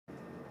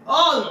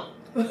Oh.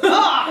 Who would do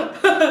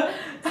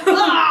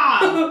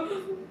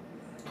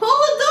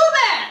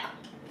that?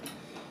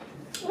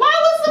 Why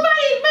would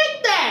somebody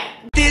make that?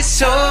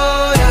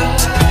 Disorder,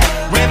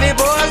 women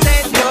boys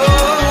ain't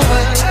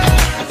over.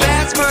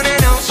 Fast money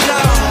don't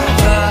slow,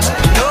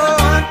 no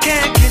one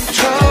can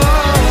control.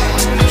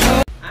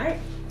 Alright.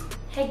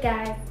 Hey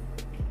guys,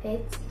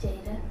 it's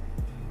Jada.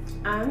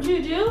 I'm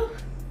Juju.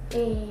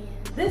 And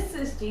This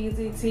is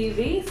Jeazie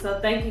TV, so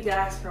thank you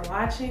guys for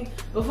watching.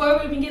 Before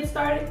we even get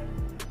started,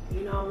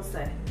 you know what I'm gonna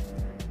say.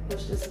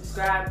 Push the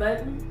subscribe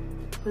button,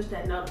 push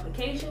that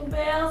notification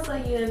bell so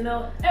you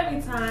know every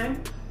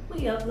time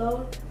we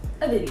upload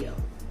a video.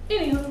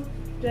 Anywho,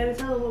 Jada,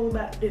 tell us what we're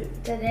about to do.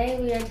 today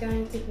we are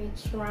going to be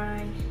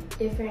trying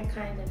different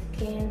kinds of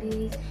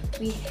candies.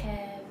 We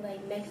have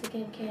like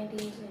Mexican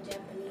candies and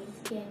Japanese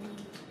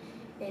candies.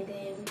 And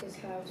then we just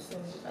have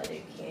some other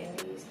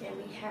candies. And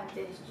we have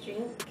this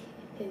drink.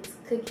 It's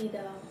cookie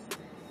dough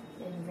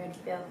and red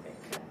velvet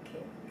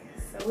cupcake.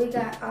 So we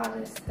got all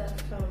this stuff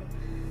from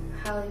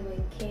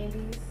Hollywood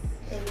Candies.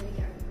 And we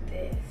got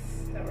this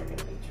that we're going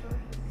to be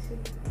trying too.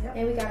 Yep.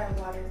 And we got our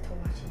water to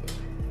wash it down.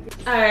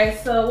 Alright,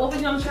 so what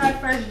we gonna try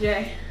first,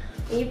 Jay?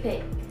 You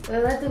pick.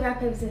 Well, let's do rock,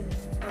 paper, scissors.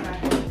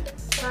 Okay.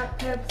 Rock,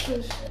 paper,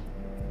 scissors.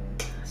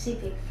 She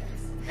picked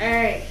first.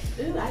 Alright.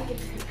 Ooh, I get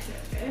to pick.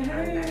 I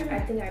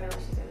think I know what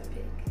she's going to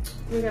pick.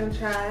 We're gonna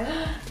try I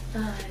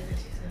know she's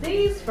gonna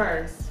these pick.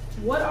 first.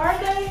 What are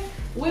they?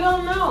 We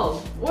don't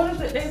know. What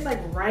is it? There's like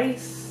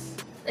rice.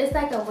 It's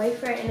like a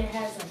wafer and it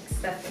has like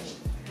stuff in it.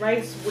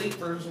 Rice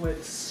wafers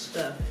with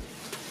stuff.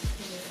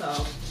 So.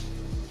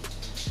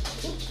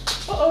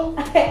 Uh-oh.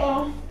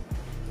 Uh-oh.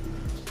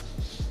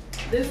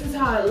 This is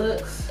how it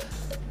looks.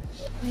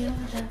 We don't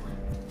want that one.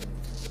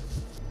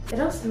 It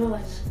don't smell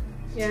like that.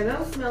 Yeah, it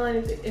don't smell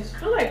anything. It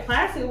smells like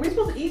plastic. Are we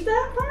supposed to eat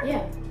that part?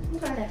 Yeah.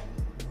 Okay.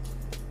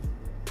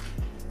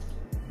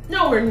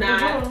 No, we're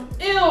not.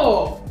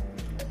 Ew.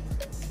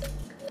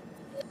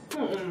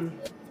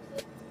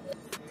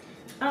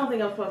 I don't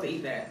think I'm supposed to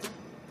eat that.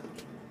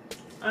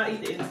 I'll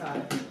eat the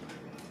inside.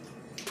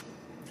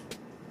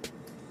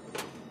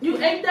 You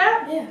ate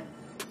that? Yeah.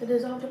 It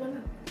dissolved in my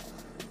mouth.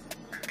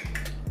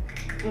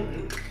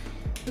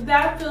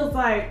 That feels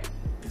like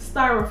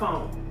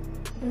styrofoam.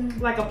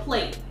 Like a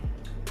plate.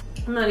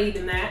 I'm not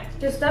eating that.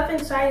 The stuff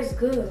inside is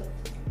good.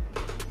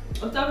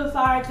 The stuff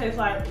inside tastes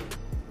like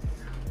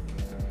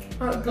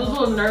those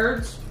little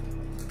nerds.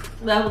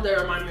 That's what they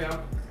remind me of.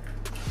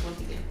 Once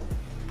again.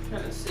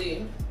 Trying to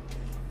see.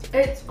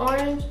 It's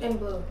orange and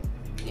blue.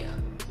 Yeah,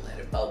 let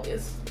it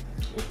focus.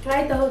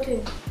 I ate the whole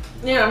thing.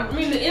 Yeah, I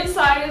mean the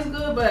inside is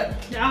good, but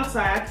the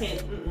outside I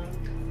can't.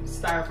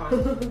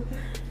 Styrofoam.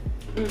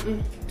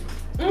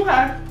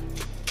 Okay.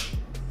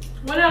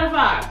 1 out of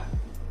 5.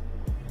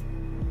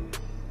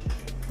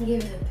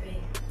 Give it a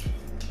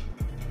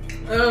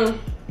 3. Let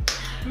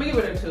me give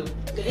it a 2.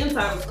 The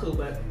inside was cool,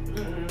 but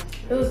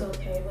It was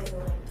okay. It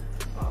wasn't like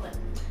all that.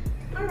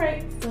 all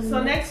right.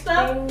 So next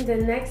up, the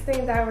next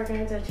thing that we're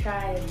going to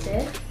try is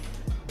this.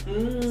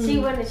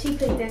 She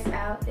picked this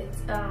out.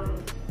 It's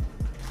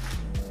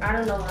I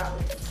don't know how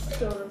it's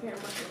show the camera.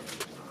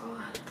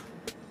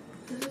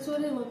 This is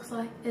what it looks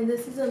like, and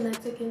this is a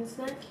Mexican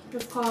snack.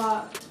 It's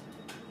called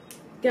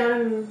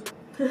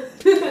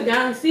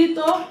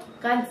Gansito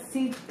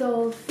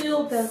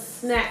filled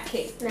snack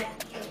cake.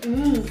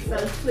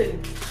 So sweet.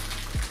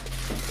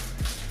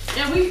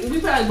 And we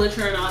probably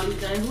butchering all these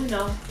things. We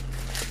know.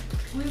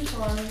 We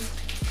sorry.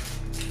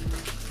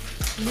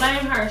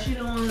 Blame her. She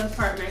the one that's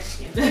part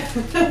Mexican.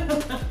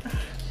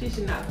 She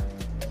should know.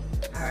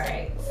 All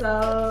right.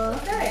 So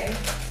okay.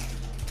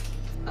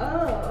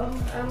 Oh,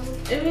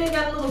 maybe it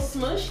got a little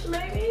smushed,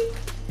 maybe.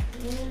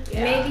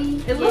 Yeah.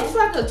 Maybe. It looks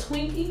like a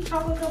Twinkie,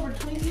 chocolate covered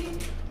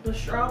Twinkie with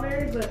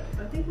strawberries, but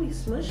I think we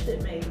smushed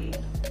it, maybe.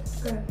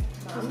 Good.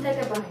 Let's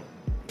take a bite.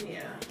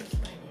 Yeah.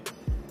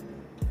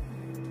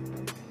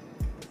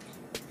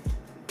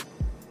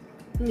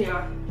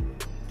 Yeah.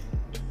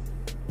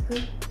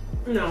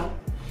 No.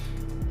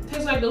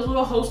 Tastes like those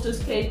little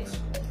Hostess cakes,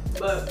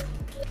 but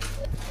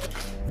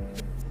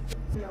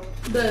No.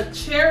 the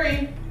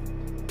cherry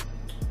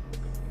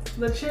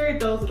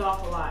throws it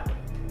off a lot.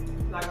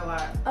 Like a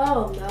lot.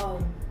 Oh no.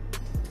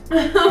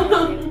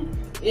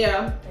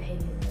 Yeah. I hate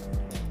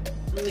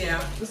it.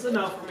 Yeah. It's a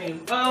no for me.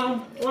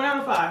 1 out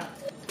of 5.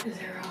 0.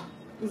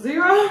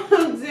 0?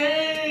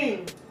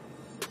 Dang.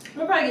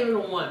 I'll probably give it a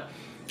 1.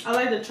 I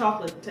like the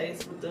chocolate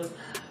taste with the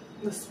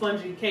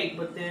spongy cake,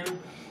 but then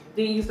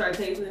you start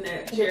tasting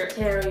that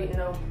cherry. You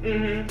know.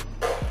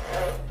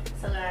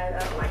 So I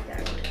don't like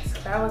that one. So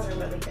that wasn't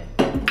really good.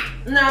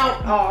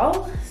 Now,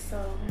 All. So.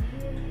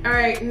 all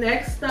right.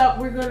 Next up,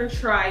 we're gonna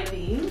try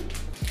these.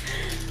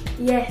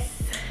 Yes.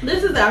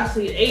 This is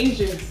actually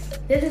Asian.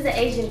 This is an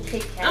Asian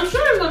Kit Kat. I'm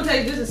sure it's gonna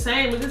taste just the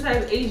same, but this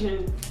has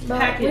Asian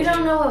packaging. We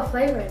don't know what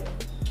flavor it is.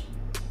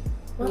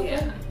 What Yeah.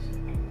 flavor?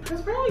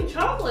 It's probably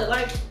chocolate,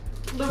 like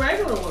the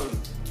regular one.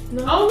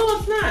 No. Oh no,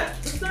 it's not.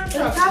 It's not It's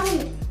chocolate.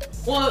 probably.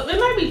 Well, it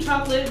might be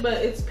chocolate, but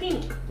it's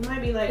pink. It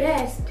might be like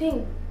Yeah, it's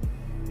pink.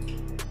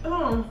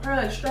 probably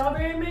like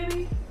strawberry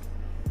maybe.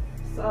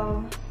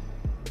 So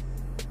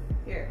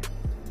here.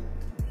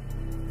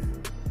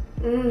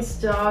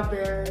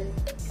 Strawberry.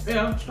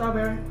 Yeah,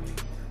 strawberry.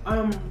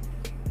 Oh.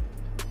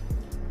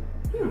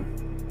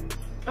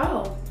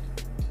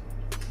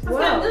 That's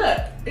kind of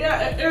good.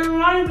 Yeah, it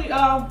reminds me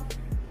of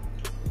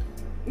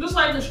just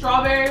like the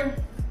strawberry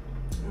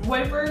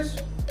wafers.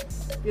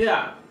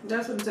 Yeah,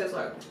 that's what it tastes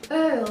like. It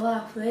has a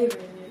lot of flavor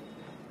in it.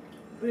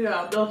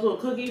 Yeah, those little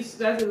cookies,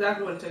 that's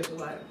exactly what it tastes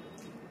like.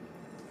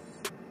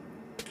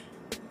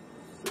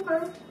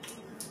 Okay.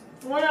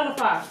 1 out of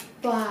 5.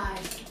 5.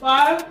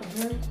 5?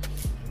 Mm-hmm.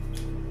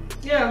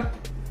 Yeah.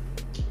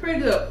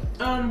 Pretty good.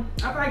 I'll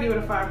probably give it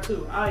a 5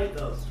 too. I'll eat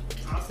those.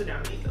 I'll sit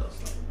down and eat those.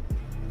 So.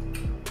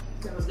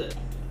 That was good.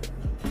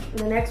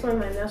 The next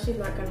one, I know she's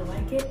not gonna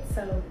like it,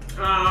 so.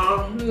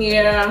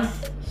 Yeah.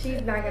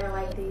 She's not gonna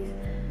like these.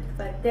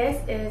 But this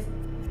is,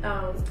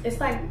 it's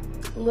like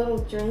little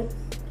drinks.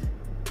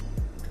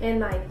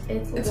 And like,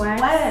 it's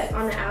wax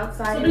on the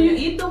outside. So do you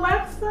eat the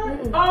wax side?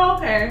 Mm-mm. Oh,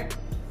 okay.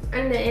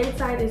 And the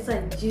inside is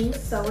like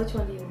juice, so which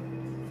one do you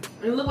want?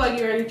 It looked like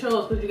you already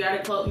chose because you got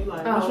it close. You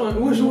like, Oh.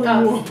 which one you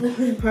want?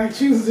 I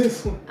choose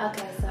this one.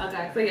 Okay, so.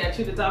 Okay, so you gotta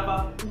chew the top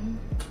off. Mhm.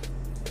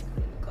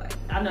 Okay.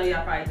 I know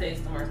y'all probably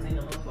taste the worst thing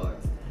to look for.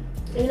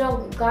 You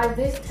know, guys,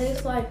 this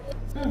tastes like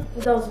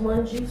those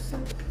one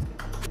juices.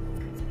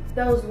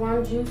 Those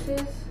one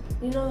juices.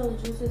 You know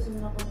those juices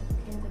in the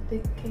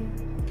big can?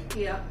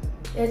 Yeah.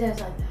 It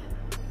tastes like that.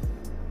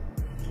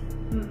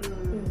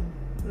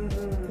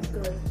 It's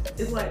good.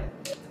 It's like,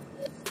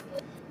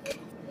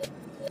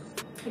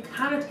 it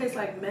kind of tastes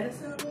like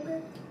medicine a little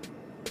bit.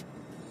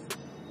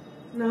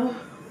 No?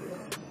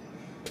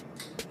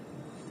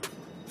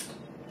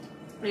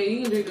 Yeah,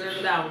 you can drink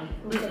that one.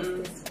 We'll taste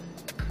this one.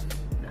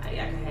 Nah,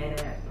 y'all can have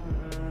that.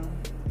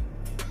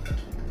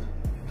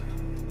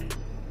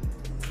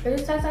 It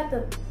just tastes like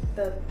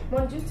the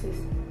one juices.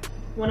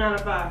 1 out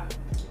of 5.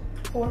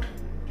 4.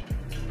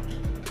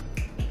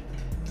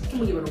 I'm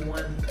gonna give it a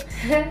 1.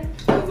 It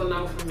was a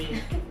no for me.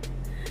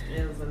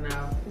 It was a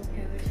no.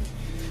 Okay.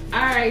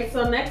 Alright,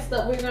 so next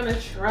up we're gonna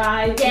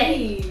try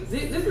these.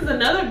 This is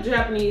another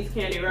Japanese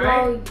candy, right?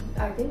 Well,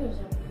 I think it's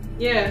Japanese.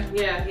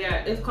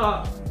 Yeah. It's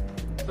called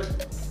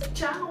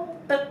Chow.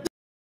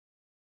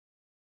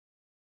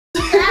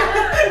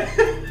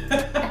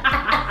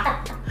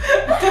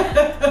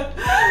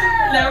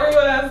 Never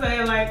would I say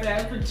it like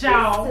that.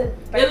 Chow.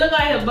 It looked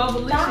like a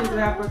Bubblicious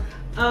wrapper.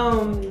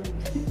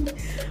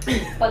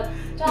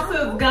 This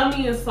is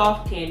gummy and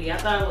soft candy. I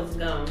thought it was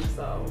gum,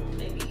 so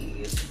maybe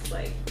it's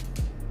like,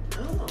 I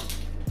don't know.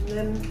 And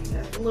then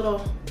that's a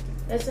little.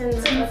 It's in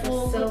like a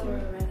silver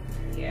wrapper.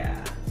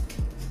 Yeah.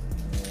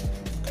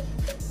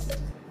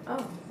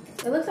 Oh,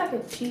 it looks like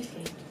a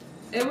cheesecake.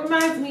 It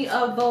reminds me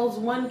of those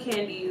one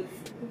candies.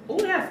 Oh,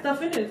 it has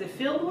stuff in it. Is it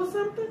filled with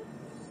something?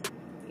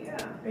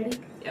 Yeah. Ready?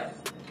 Yep.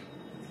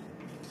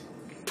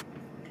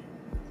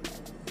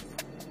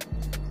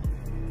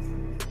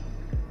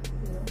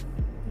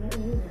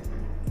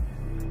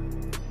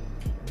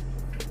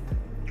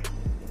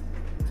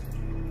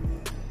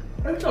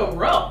 It's so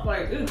rough,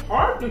 like it's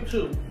hard to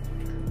chew.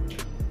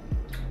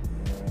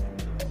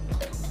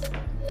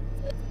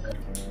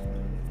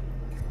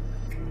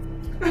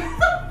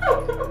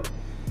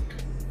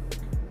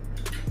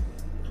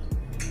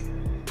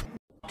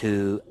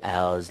 Two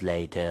hours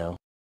later.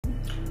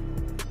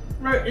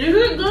 Right, is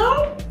it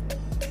gum?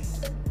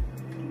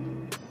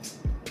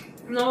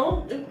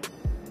 No, I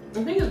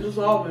think it's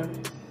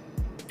dissolving.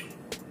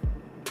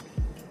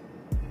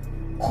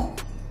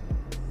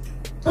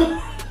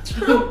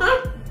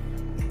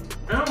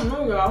 I don't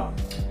know, y'all.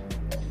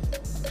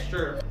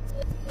 Sure.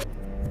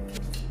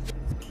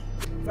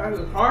 Like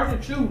it's hard to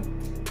chew.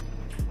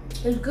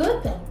 It's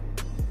good though.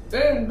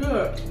 It's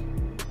good.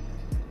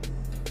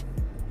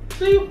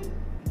 See,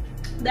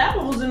 that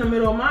one was in the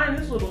middle of mine.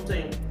 This little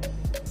thing.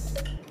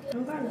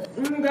 I'm gonna.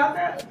 You got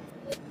that?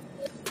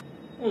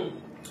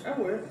 That's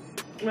weird.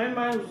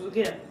 Mine was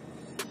again.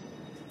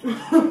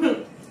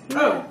 Oh,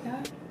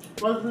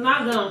 well, it's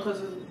not gum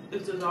because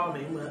it's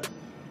dissolving, but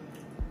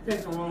it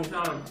takes a long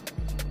time.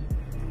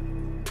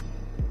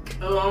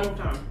 A long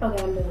time.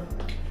 Okay, I'm done.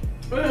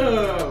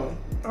 Ew.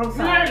 I'm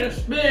trying to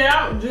spit it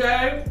out,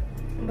 Jay.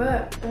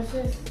 But it's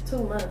just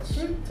too much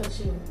to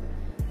chew.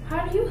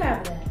 How do you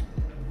have that?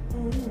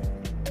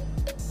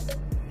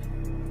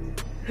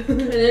 It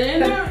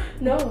ain't there?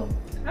 No.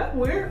 That's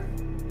weird.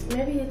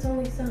 Maybe it's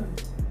only some.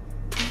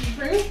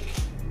 See?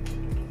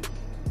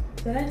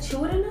 Did I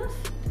chew it enough?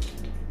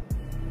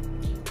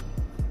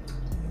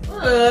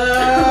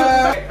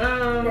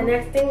 The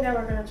next thing that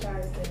we're gonna try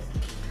is this.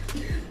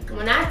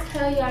 When I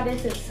tell y'all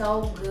this is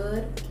so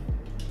good,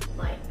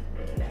 like,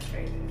 that's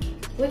crazy.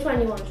 Which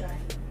one you want to try?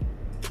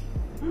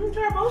 I'm gonna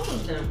try both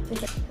of them.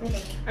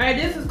 Okay. Alright,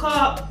 this is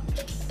called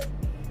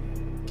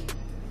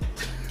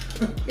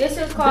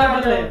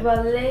Devlin.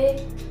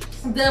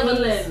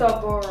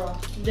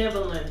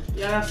 Devlin.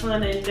 Y'all got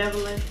son named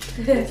Devlin?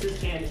 This is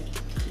candy.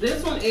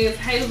 This one is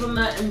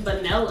hazelnut and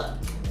vanilla.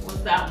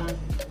 What's that one?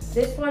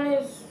 This one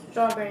is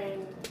strawberry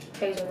and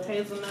hazelnut.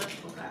 Hazelnut?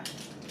 Okay.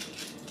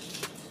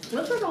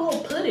 Looks like a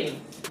little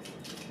pudding.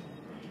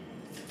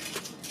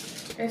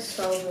 It's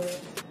so good.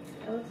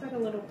 It looks like a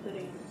little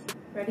pudding.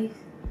 Ready,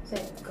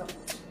 set, go.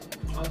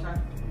 Okay.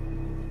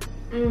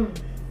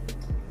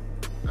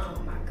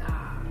 Oh my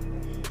god.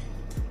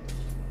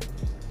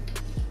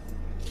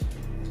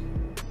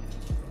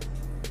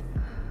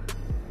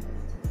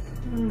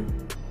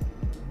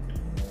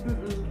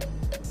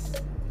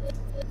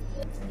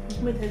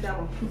 Let me take that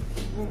one.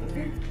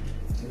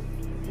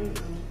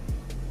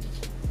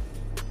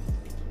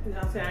 You know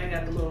what I'm saying? I ain't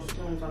got the little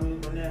spoons I'm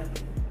using now.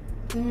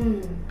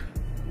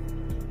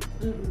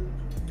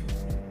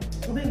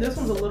 I think this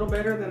one's a little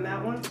better than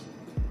that one.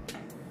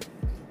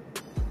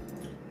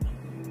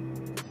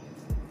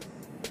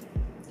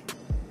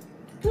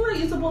 I feel like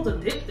you're supposed to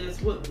dip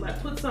this with, like,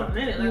 put something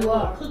in it, like a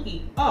little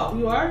cookie. Oh,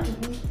 you are?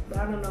 But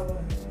I don't know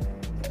what.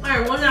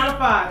 Alright, 1 out of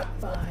 5.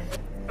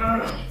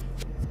 5.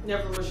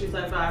 Never was she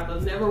said 5,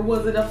 but never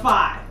was it a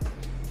 5.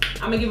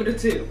 I'm gonna give it a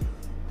 2.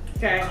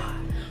 Okay.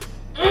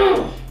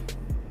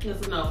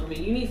 That's enough for me.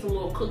 You need some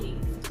little cookies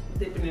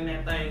dipping in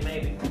that thing,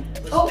 maybe.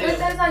 But Oh, still. it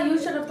says like you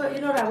should have put,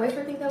 you know that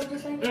wafer thing that we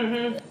just saying?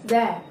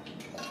 That.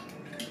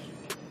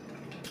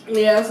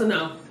 Yeah, that's a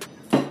no.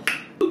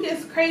 Who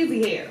gets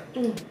crazy hair?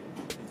 Okay,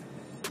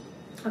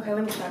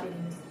 let me stop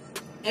eating this.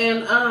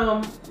 And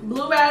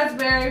blue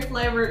raspberry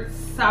flavored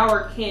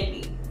sour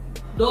candy.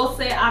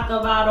 Dulce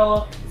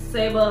acabado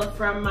ceba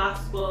from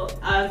Moscow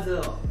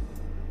Azul.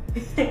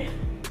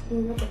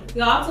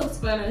 Y'all took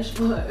Spanish,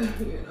 but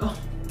you know,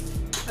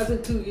 I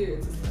took 2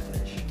 years of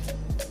Spanish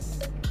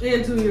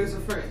and 2 years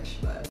of French.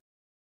 But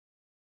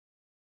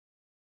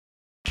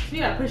you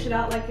gotta push it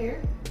out like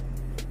hair.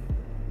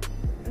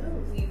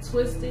 Oh, you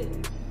twist it.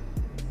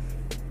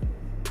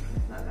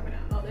 It's not coming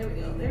out. Oh, there we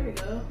go. There we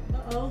go. Uh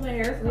oh, the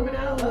hair's coming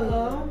out. Uh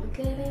oh. Look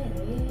at it.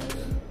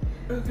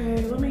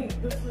 Okay, let me.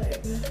 This way.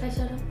 Hey,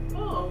 shut up.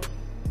 Oh,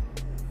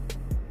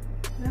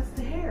 that's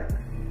the hair.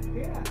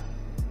 Yeah.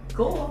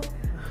 Cool.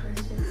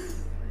 Let's just.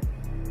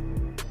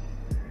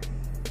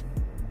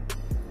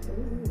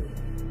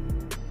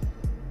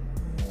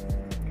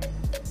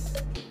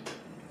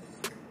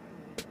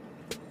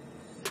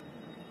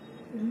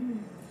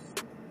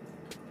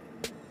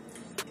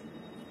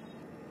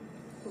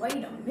 Wait a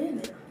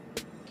minute.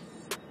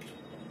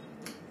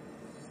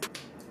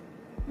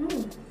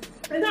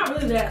 It's not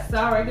really that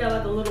sour. It got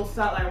like a little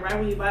salt, like right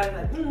when you bite it,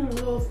 like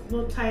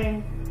little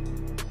tang.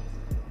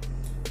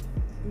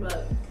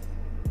 But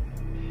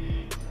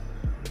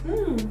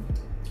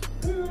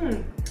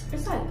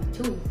It's like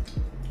 2.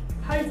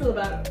 how you feel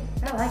about it?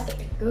 I like it.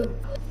 It's good.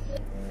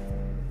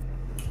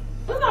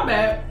 It's not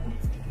bad.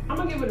 I'm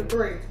gonna give it a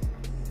 3.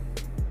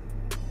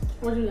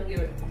 What you gonna give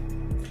it?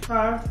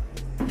 5?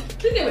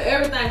 She give it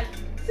everything.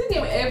 She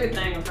give it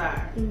everything a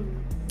 5.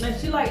 Like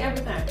she like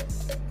everything.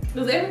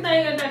 Cause everything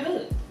ain't that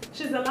good.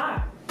 She's a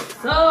lie.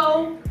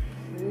 So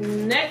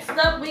next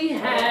up we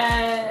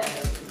have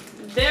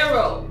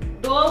Dero.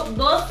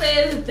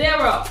 Dulce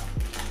Dero.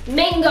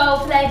 Mango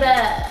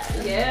flavor.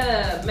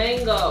 Yeah,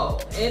 mango.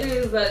 It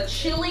is a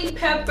chili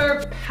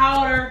pepper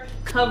powder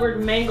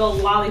covered mango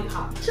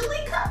lollipop. Chili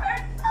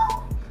covered?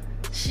 Oh,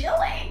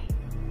 chili.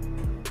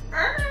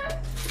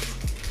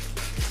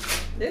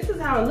 This is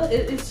how it looks.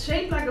 It's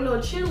shaped like a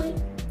little chili.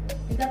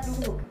 It got the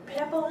little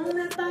pepper on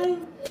that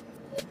thing.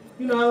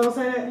 You know what I'm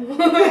saying?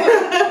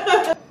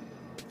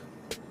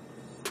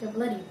 You're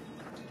bloody.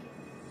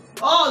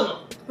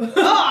 Oh no.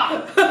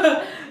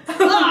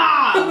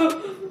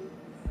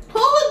 Who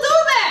would do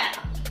that?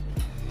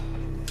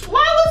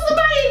 Why would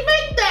somebody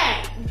make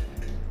that?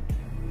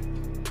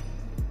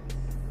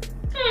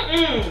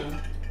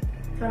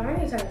 So I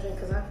need to drink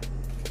because I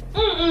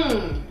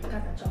got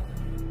that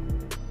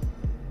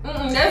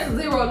chocolate. That's a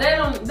 0.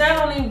 That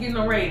don't even get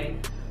no rating.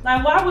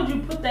 Like, why would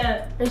you put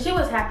that? And she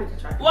was happy to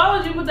try. Why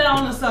would you put that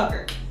on the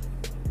sucker?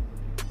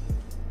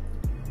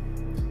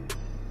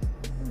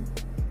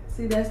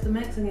 See, that's the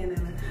Mexican in it.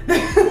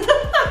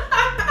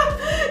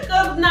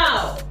 Cause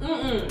no,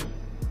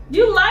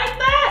 you like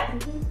that?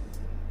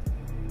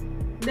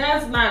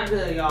 That's not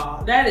good,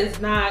 y'all. That is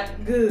not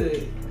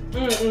good.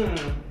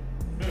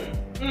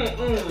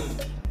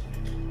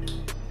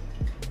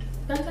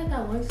 That's like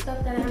that one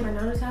stuff that I had at my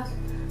nana's house.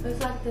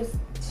 It's like this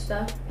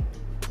stuff.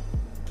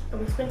 And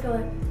we sprinkle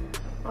it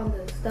on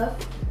the stuff,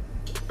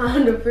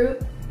 on the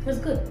fruit. It's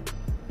good.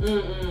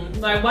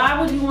 Like, why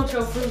would you want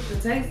your fruit to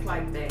taste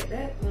like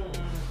that?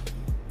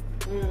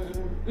 I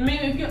mean,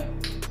 if you,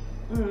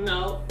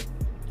 no.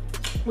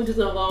 We're just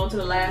gonna go on to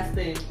the last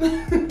thing.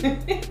 We're gonna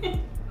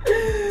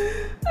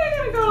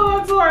go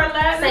on to our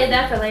last. Save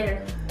that for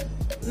later.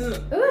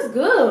 It was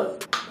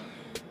good.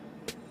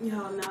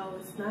 Y'all know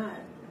it's not.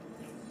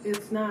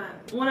 It's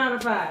not. 1 out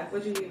of 5.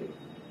 What you give it?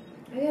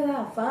 I give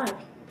that a 5.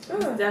 It's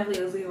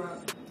definitely a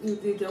 0.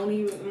 You don't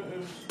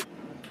even.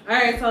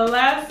 Alright, so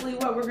lastly,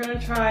 what we're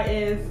gonna try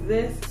is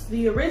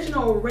the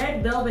original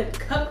red velvet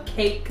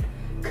cupcake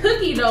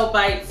cookie dough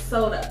bite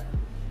soda.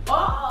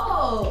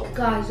 Oh!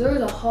 Guys, there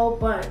was a whole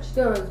bunch.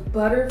 There was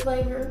butter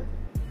flavor.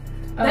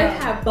 They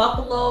had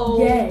buffalo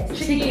yes,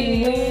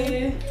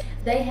 chicken.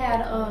 They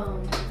had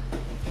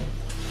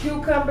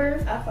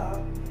cucumbers. I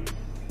thought.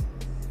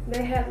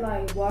 They had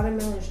like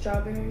watermelon and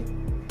strawberry.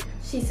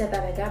 She said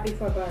that I got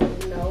before, but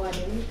no, I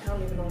didn't. I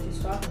don't even know what she's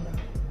talking about.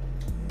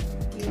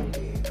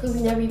 Because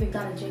we never even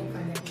got a drink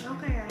from them.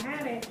 Okay, I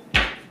had it.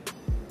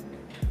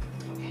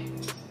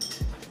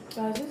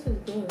 Guys, this is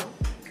good.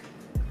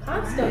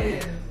 I'm still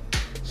here.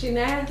 She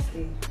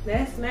nasty.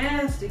 That's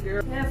nasty,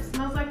 girl. Yeah, it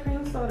smells like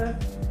cream soda.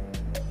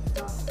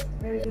 Oh,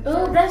 very good.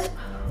 Oh, that's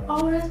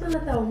been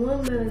like that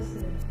one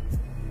medicine.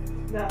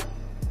 No.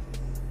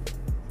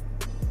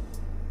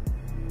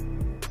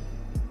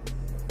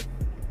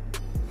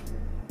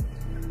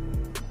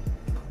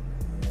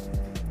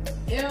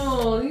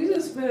 Ew, you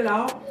just spit it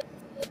out.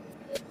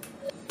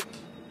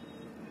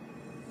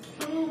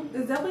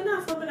 It's definitely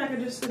not something I could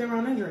just sit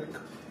around and drink.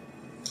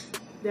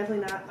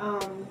 Definitely not.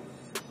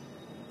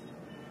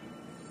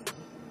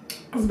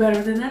 It's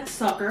better than that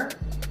sucker.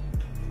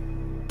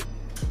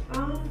 I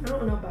don't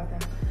know about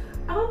that.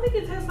 I don't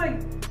think it tastes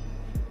like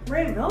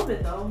red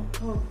velvet though.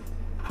 Oh.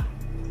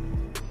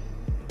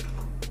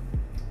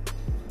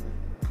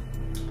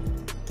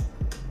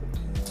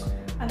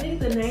 I think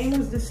the name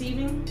is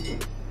deceiving.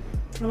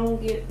 I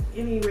don't get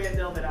any red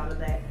velvet out of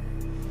that.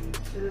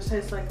 It just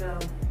tastes like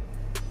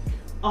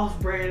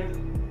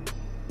off-brand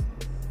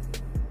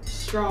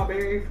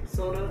strawberry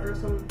soda or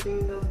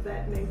something of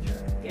that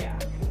nature. Yeah.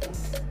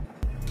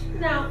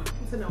 No,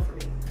 it's a no for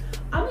me.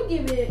 I'm gonna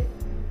give it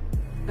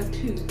a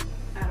 2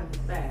 out of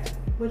 5.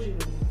 What you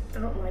think? I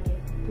don't like it.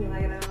 You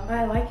like it at all?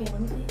 I like it.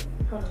 Let me see.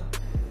 Hold on.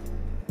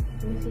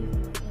 Let me see if I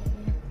like it.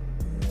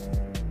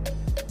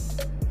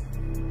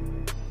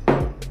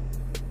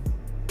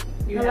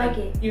 I like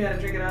it. You had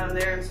to drink it out of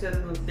there instead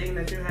of the thing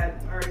that you had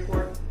already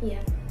poured?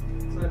 Yeah.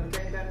 So it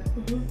tastes better?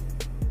 Mm-hmm.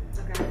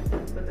 Okay,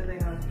 put the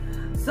thing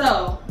on.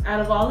 So, out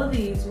of all of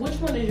these, which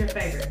one is your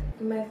favorite?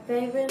 My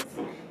favorites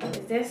is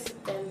this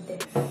and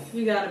this.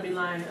 You gotta be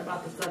lying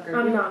about the sucker.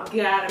 I'm not.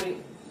 You gotta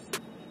be.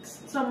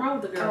 Something wrong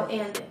with the girl. Oh,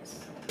 and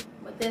this.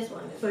 But this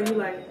one is So you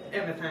like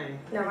everything?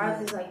 No, I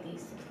just like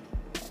these.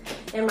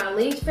 And my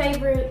least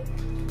favorite.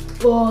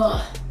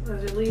 Oh.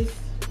 What's your least?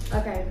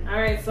 Okay.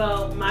 Alright,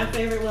 so my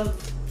favorite was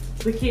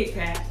the Kit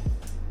Kat.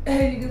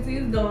 As you can see,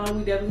 it's gone.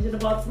 We definitely should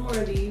have bought some more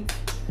of these.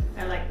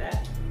 I like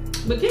that.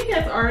 But Kit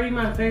Kat's already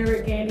my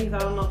favorite candies. I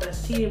don't know if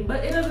that's cheating,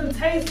 but it doesn't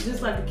taste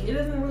just like it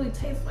doesn't really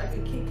taste like a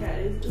Kit Kat.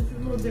 It's a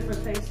little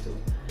different taste to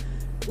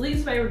it.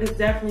 Least favorite is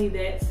definitely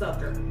that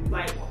sucker.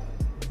 Like,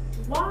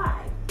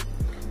 why?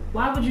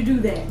 Why would you do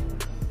that?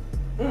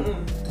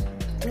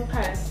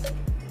 Okay.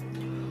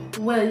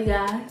 Well, you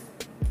guys,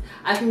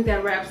 I think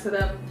that wraps it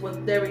up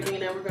with everything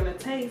that we're gonna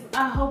taste.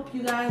 I hope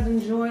you guys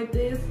enjoyed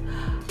this.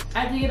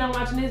 After you get done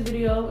watching this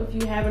video, if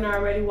you haven't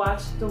already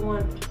watched the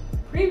one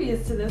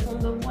previous to this one,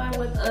 the one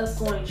with us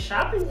going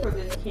shopping for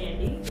this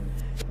candy,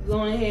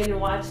 go ahead and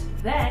watch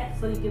that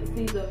so you can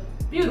see the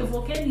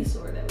beautiful candy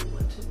store that we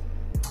went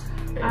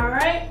to. All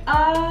right,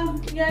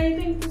 you got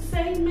anything to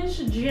say, Miss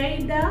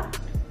Jada?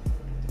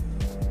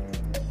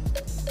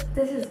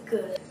 This is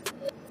good.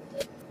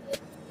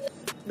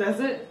 That's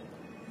it?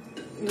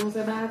 You want to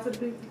say bye to the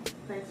people?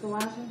 Thanks for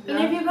watching.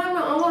 And if you're going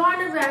to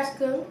Omaha,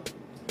 Nebraska,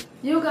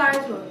 you guys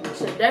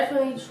should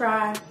definitely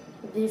try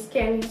these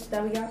candies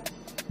that we got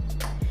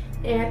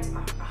at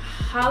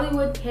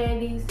Hollywood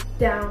Candies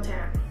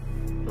downtown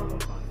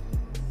Omaha.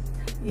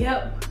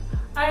 Yep.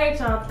 All right,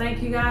 y'all.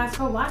 Thank you guys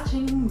for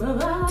watching.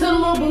 Bye-bye. To the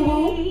little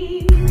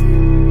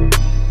boo-boo.